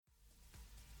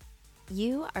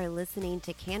You are listening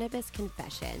to Cannabis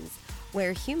Confessions,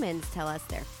 where humans tell us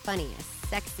their funniest,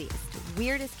 sexiest,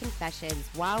 weirdest confessions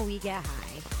while we get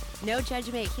high. No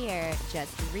judgment here,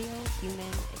 just real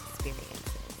human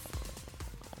experiences.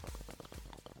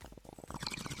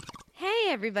 Hey,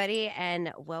 everybody,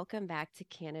 and welcome back to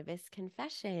Cannabis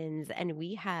Confessions. And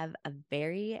we have a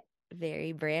very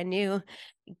brand new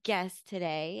guest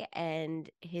today, and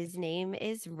his name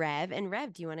is Rev. And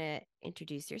Rev, do you want to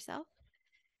introduce yourself?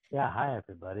 Yeah, hi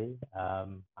everybody.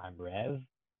 I'm Rev,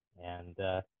 and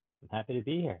I'm happy to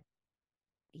be here.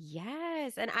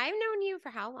 Yes. And I've known you for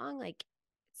how long?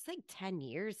 It's like 10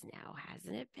 years now,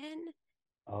 hasn't it been?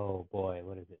 Oh boy,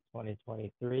 what is it?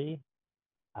 2023?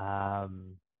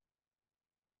 Um,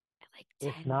 Like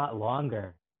if 10. not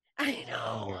longer, I not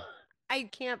know. longer. I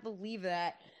can't believe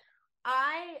that.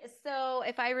 So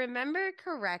if I remember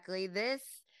correctly,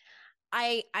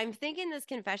 I'm thinking this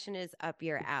confession is up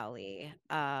your alley.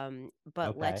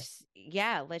 But Okay, let's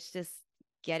just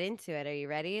get into it. Are you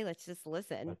ready? Let's just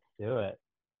listen. let's do it.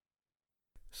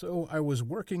 So I was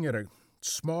working at a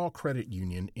small credit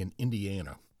union in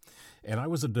Indiana, and I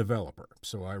was a developer.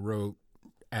 So I wrote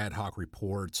ad hoc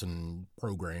reports and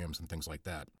programs and things like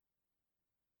that.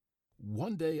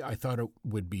 One day I thought it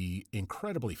would be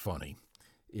incredibly funny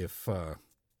if, how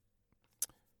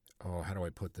do I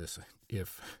put this?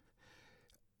 If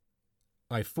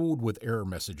I fooled with error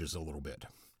messages a little bit.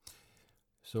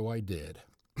 So I did.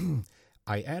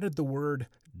 I added the word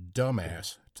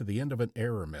dumbass to the end of an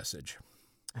error message.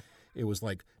 It was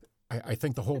like, I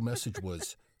think the whole message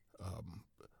was,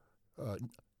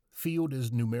 field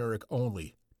is numeric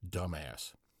only,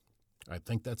 dumbass. I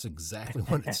think that's exactly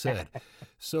what it said.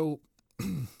 So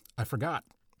I forgot.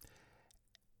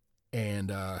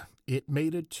 And it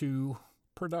made it to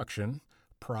production,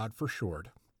 prod for short.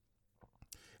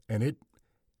 And it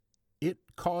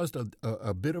caused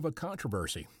a bit of a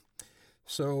controversy.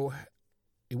 So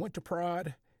it went to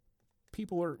prod,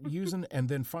 people are using, and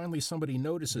then finally somebody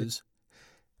notices,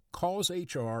 calls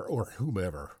HR or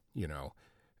whomever, and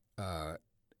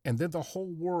then the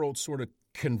whole world sort of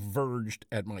converged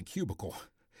at my cubicle,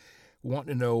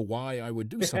 wanting to know why I would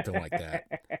do something like that.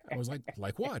 I was like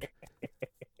what?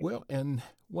 Well, and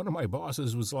one of my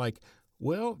bosses was like,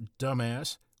 well,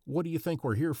 dumbass, what do you think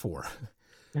we're here for?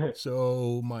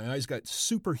 So my eyes got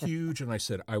super huge, and I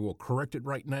said, I will correct it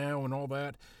right now and all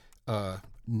that.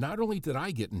 Not only did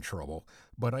I get in trouble,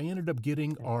 but I ended up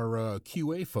getting our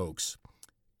QA folks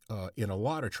in a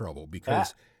lot of trouble Ah,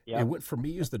 because it yep. went from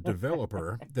me as the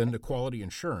developer, then to quality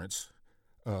assurance,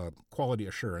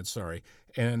 sorry,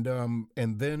 and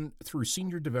then through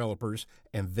senior developers,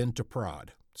 and then to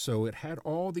prod. So it had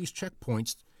all these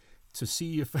checkpoints to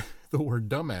see if the word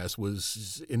dumbass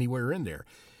was anywhere in there.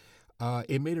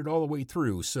 It made it all the way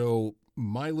through. So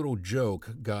my little joke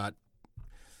got,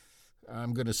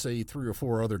 I'm going to say, 3 or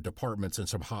 4 other departments in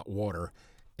some hot water.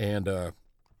 And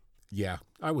yeah,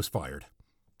 I was fired.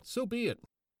 So be it.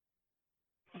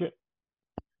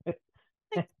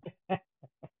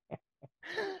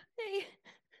 Hey,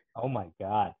 Oh my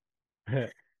God.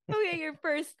 okay, your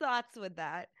first thoughts with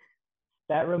that.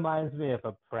 That reminds me of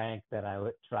a prank that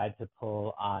tried to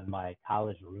pull on my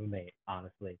college roommate,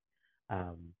 honestly.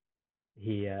 Um,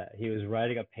 he was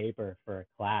writing a paper for a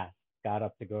class, got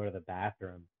up to go to the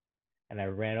bathroom, and I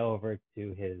ran over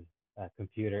to his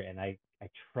computer and I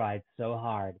tried so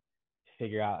hard to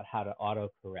figure out how to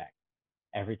autocorrect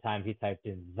every time he typed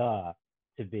in the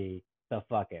to be the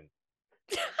fucking.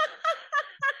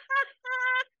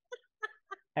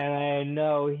 And I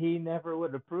know he never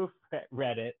would have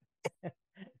proofread it.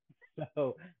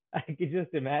 So I could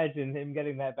just imagine him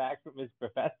getting that back from his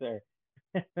professor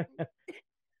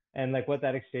and like what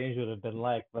that exchange would have been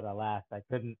like. But alas, I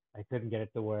couldn't get it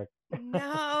to work.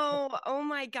 No. Oh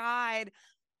my God.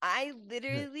 I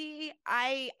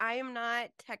am not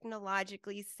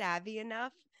technologically savvy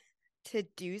enough to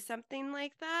do something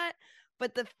like that.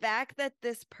 But the fact that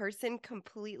this person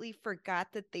completely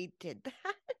forgot that they did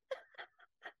that.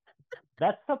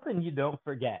 That's something you don't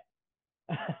forget.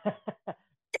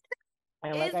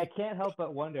 And like is I can't help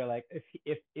but wonder, like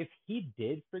if he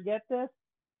did forget this,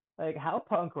 like how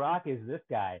punk rock is this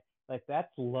guy? Like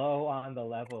that's low on the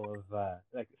level of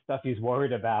like stuff he's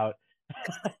worried about.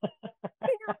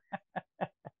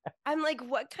 I'm like,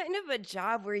 what kind of a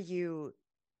job were you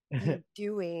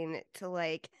doing to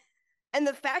like, and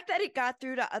the fact that it got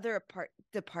through to other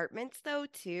departments though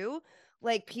too,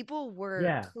 like people were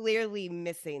Yeah, clearly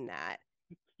missing that.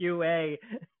 QA.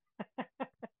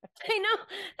 I know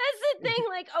that's the thing.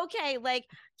 Like, okay, like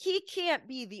he can't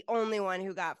be the only one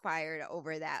who got fired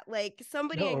over that. Like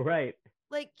somebody No, in right.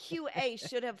 Like QA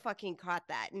should have fucking caught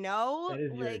that. No, That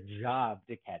is your like job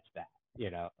to catch that, you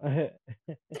know. I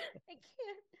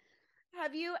can't.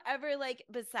 Have you ever like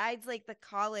besides like the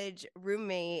college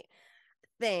roommate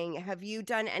thing, have you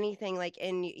done anything like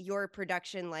in your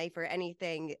production life or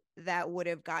anything that would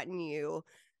have gotten you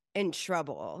in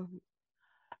trouble?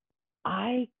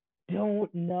 I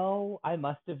don't know. I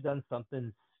must have done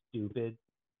something stupid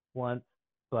once,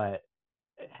 but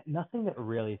nothing that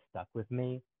really stuck with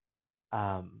me.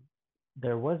 Um,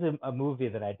 there was a movie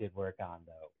that I did work on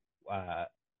though.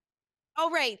 Oh,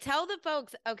 right. Tell the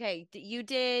folks. Okay, you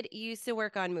used to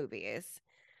work on movies.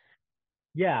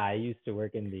 Yeah, I used to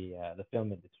work in the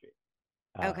film industry.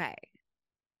 Um, Okay.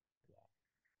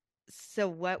 So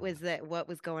uh, what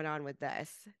was going on with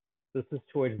this? this is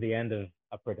towards the end of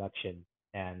a production,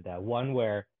 and one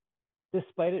where,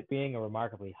 despite it being a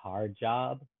remarkably hard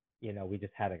job, we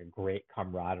just had a great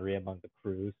camaraderie among the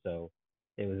crew. So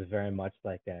it was very much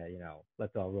like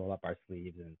let's all roll up our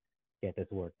sleeves and get this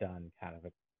work done kind of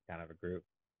a group.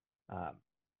 Um,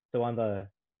 so on the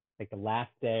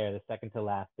last day or the second to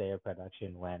last day of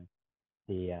production, when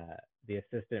the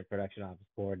assistant production office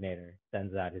coordinator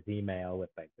sends out his email with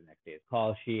like the next day's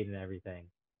call sheet and everything,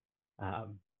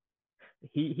 um,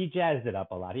 he jazzed it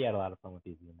up a lot. He had a lot of fun with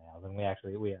these emails, and we had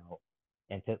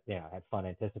fun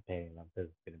anticipating them because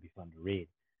it's going to be fun to read.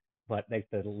 But like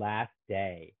the last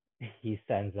day, he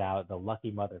sends out the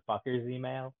lucky motherfuckers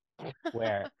email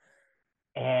where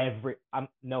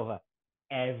Nova,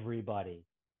 everybody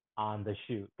on the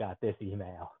shoot got this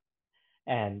email,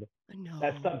 and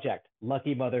that No. subject,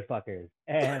 lucky motherfuckers,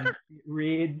 and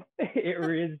it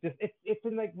reads just it's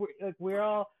in like we're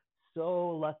all so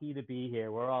lucky to be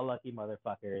here. We're all lucky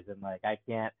motherfuckers, and like I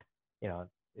can't, it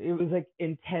was like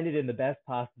intended in the best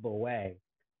possible way,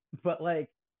 but like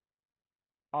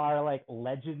our like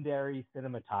legendary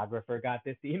cinematographer got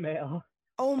this email.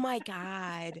 Oh my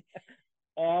God.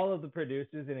 All of the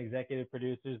producers and executive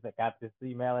producers that got this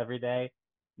email every day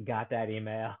got that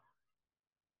email.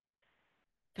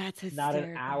 That's Not an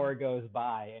hysterical. hour goes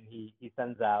by and he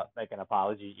sends out like an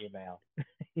apology email.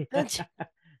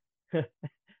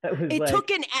 That was It took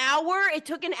like, an hour. It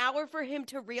took an hour for him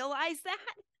to realize that.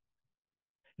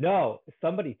 no,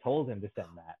 somebody told him to send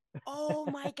that. Oh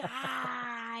my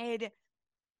God.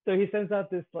 So he sends out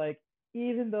this like,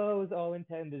 even though it was all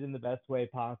intended in the best way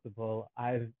possible,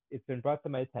 it's been brought to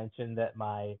my attention that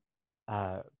my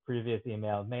previous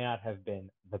email may not have been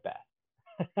the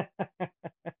best.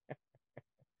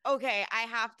 Okay, I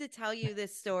have to tell you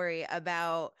this story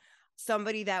about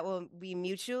somebody that will we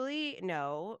mutually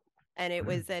know. And it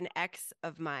was an ex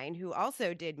of mine who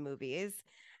also did movies,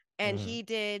 and Mm-hmm. he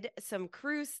did some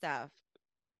crew stuff.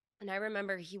 And I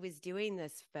remember he was doing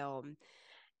this film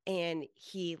and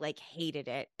he like hated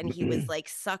it. And he was like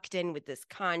sucked in with this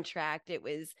contract. It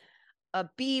was a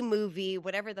B movie,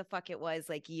 whatever the fuck it was,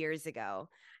 like years ago.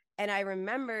 And I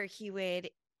remember he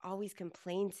would always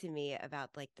complain to me about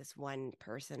like this one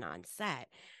person on set.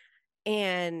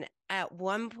 And at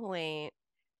one point,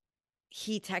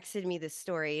 he texted me this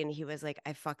story and he was like,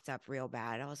 I fucked up real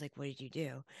bad. I was like, what did you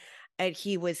do? And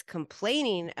he was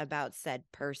complaining about said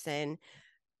person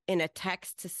in a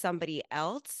text to somebody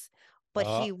else, but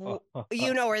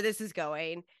you know where this is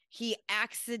going. He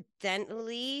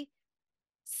accidentally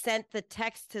sent the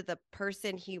text to the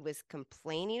person he was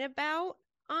complaining about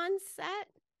on set.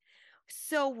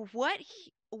 So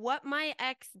what my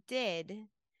ex did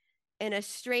in a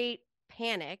straight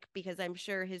panic, because I'm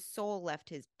sure his soul left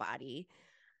his body,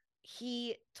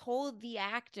 he told the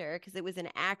actor, because it was an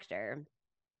actor,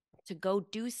 to go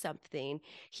do something.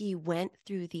 He went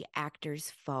through the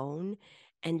actor's phone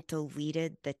and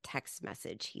deleted the text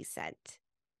message he sent.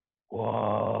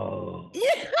 Whoa.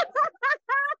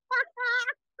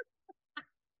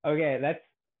 Okay, that's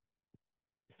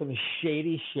some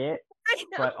shady shit, I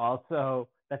know. but also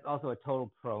that's also a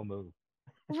total pro move.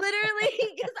 Literally,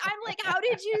 because I'm like, how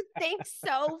did you think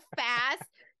so fast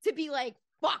to be like,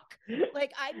 fuck?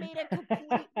 Like, I made a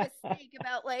complete mistake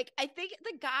about, like, I think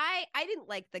the guy, I didn't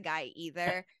like the guy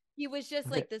either. He was just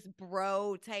like this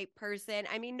bro type person.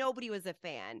 I mean, nobody was a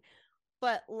fan,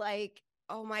 but like,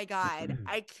 oh my God,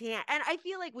 I can't. And I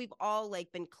feel like we've all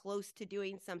like been close to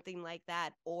doing something like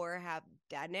that or have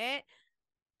done it.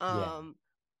 Yeah. Um,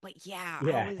 but yeah, I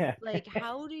was Yeah. like,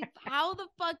 how the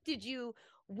fuck did you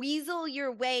weasel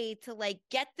your way to like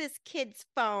get this kid's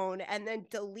phone and then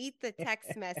delete the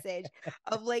text message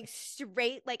of like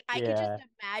straight, like I could just Yeah.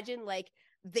 imagine like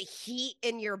the heat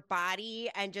in your body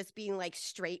and just being like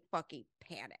straight fucking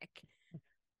panic.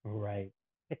 Right.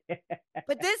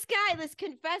 But this guy, this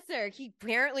confessor, he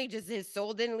apparently just his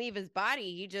soul didn't leave his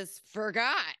body. He just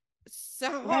forgot.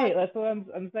 So Right, that's what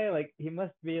I'm saying. Like he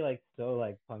must be like so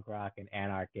like punk rock and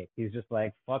anarchic. He's just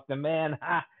like fuck the man.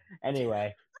 Ha!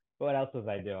 Anyway, what else was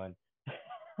I doing?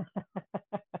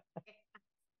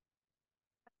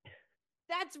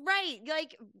 that's right.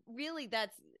 Like, really,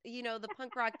 that's, the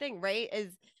punk rock thing, right?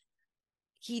 Is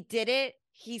he did it.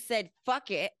 He said,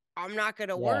 fuck it. I'm not going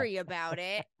to Yeah, worry about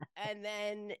it. And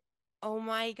then, oh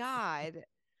my God.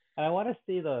 and I want to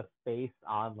see the face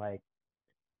on like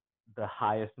the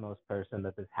highest most person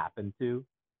that this happened to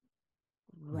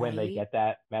when they Right. get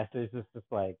that message. It's just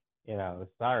like,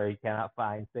 sorry, cannot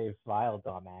find saved file,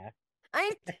 dumbass.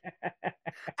 I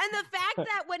And the fact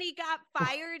that when he got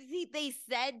fired, they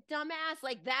said dumbass,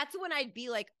 like that's when I'd be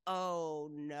like, oh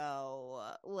no.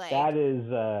 Like That is,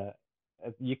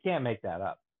 you can't make that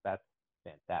up. That's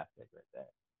fantastic right there.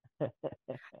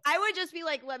 I would just be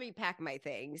like, let me pack my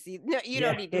things. You Yeah.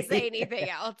 don't need to say anything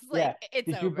else. Yeah. Like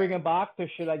it's Did you bring over. a box or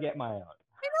should I get my own?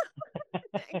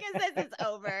 Because this is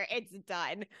over. It's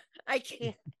done. I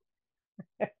can't.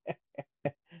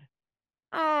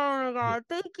 Oh my God.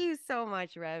 Thank you so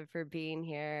much, Rev, for being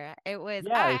here. It was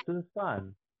Yeah, this was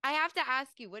fun. I have to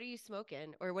ask you, what are you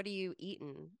smoking or what are you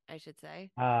eating, I should say?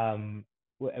 It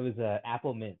was a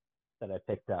apple mint that I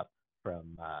picked up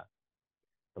from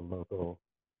the local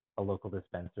a local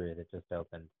dispensary that just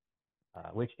opened,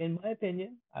 which in my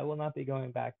opinion I will not be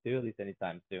going back to at least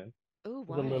anytime soon. Oh, It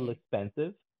was a little why?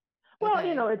 expensive. Well,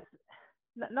 Okay. it's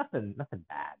nothing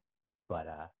bad, but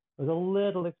it was a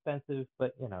little expensive.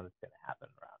 But it's gonna happen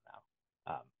around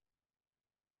now.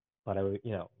 But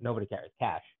nobody carries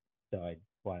cash, so I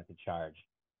wanted to charge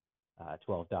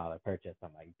 $12 purchase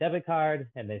on my debit card,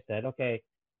 and they said, okay,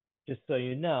 just so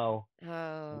you know, we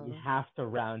Oh. have to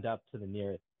round up to the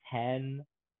nearest 10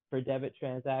 for debit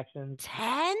transactions.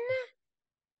 10?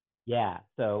 Yeah,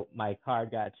 so my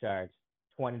card got charged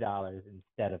 $20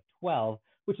 instead of 12,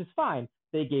 which is fine.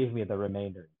 They gave me the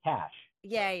remainder in cash.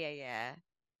 Yeah, yeah, yeah.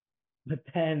 But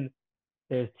then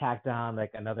there's tacked on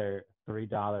like another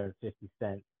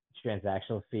 $3.50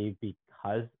 transactional fee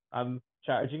because I'm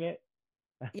charging it.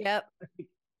 Yep.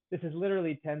 This is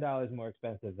literally $10 more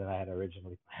expensive than I had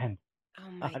originally planned Oh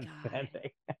my on God.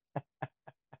 spending.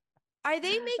 Are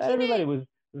they making Everybody it? was,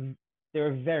 they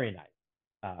were very nice.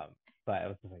 But I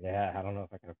was just like, yeah, I don't know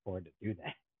if I can afford to do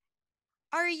that.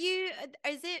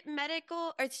 Is it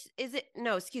medical or is it,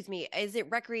 no, excuse me, is it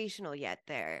recreational yet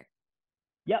there?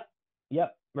 Yep,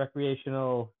 yep,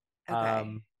 recreational.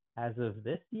 Okay. As of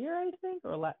this year, I think,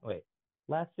 or last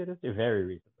year, this year, very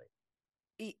recently.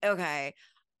 Okay.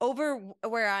 Over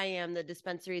where I am, the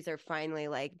dispensaries are finally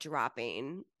like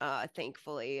dropping,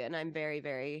 thankfully. And I'm very,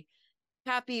 very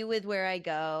happy with where I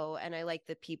go. And I like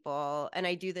the people. And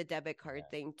I do the debit card Yeah,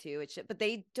 thing too. But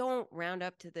they don't round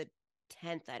up to the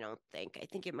 10th, I don't think. I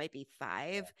think it might be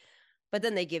 5, but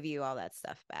then they give you all that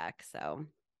stuff back. So,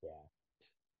 yeah,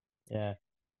 yeah.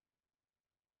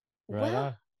 Right well,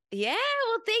 on. yeah.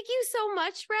 Well, thank you so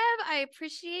much, Rev. I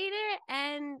appreciate it.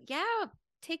 And yeah,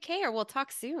 take care. We'll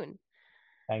talk soon.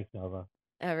 Thanks, Nova.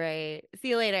 All right. See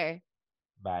you later.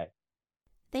 Bye.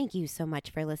 Thank you so much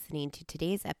for listening to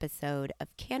today's episode of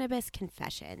Cannabis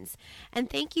Confessions. And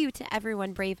thank you to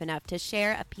everyone brave enough to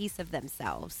share a piece of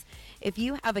themselves. If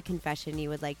you have a confession you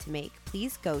would like to make,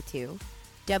 please go to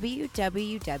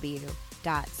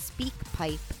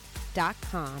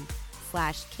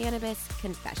www.speakpipe.com/cannabis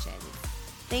confessions.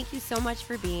 Thank you so much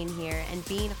for being here and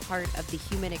being a part of the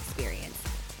human experience.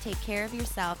 Take care of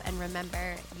yourself and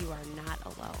remember, you are not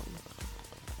alone.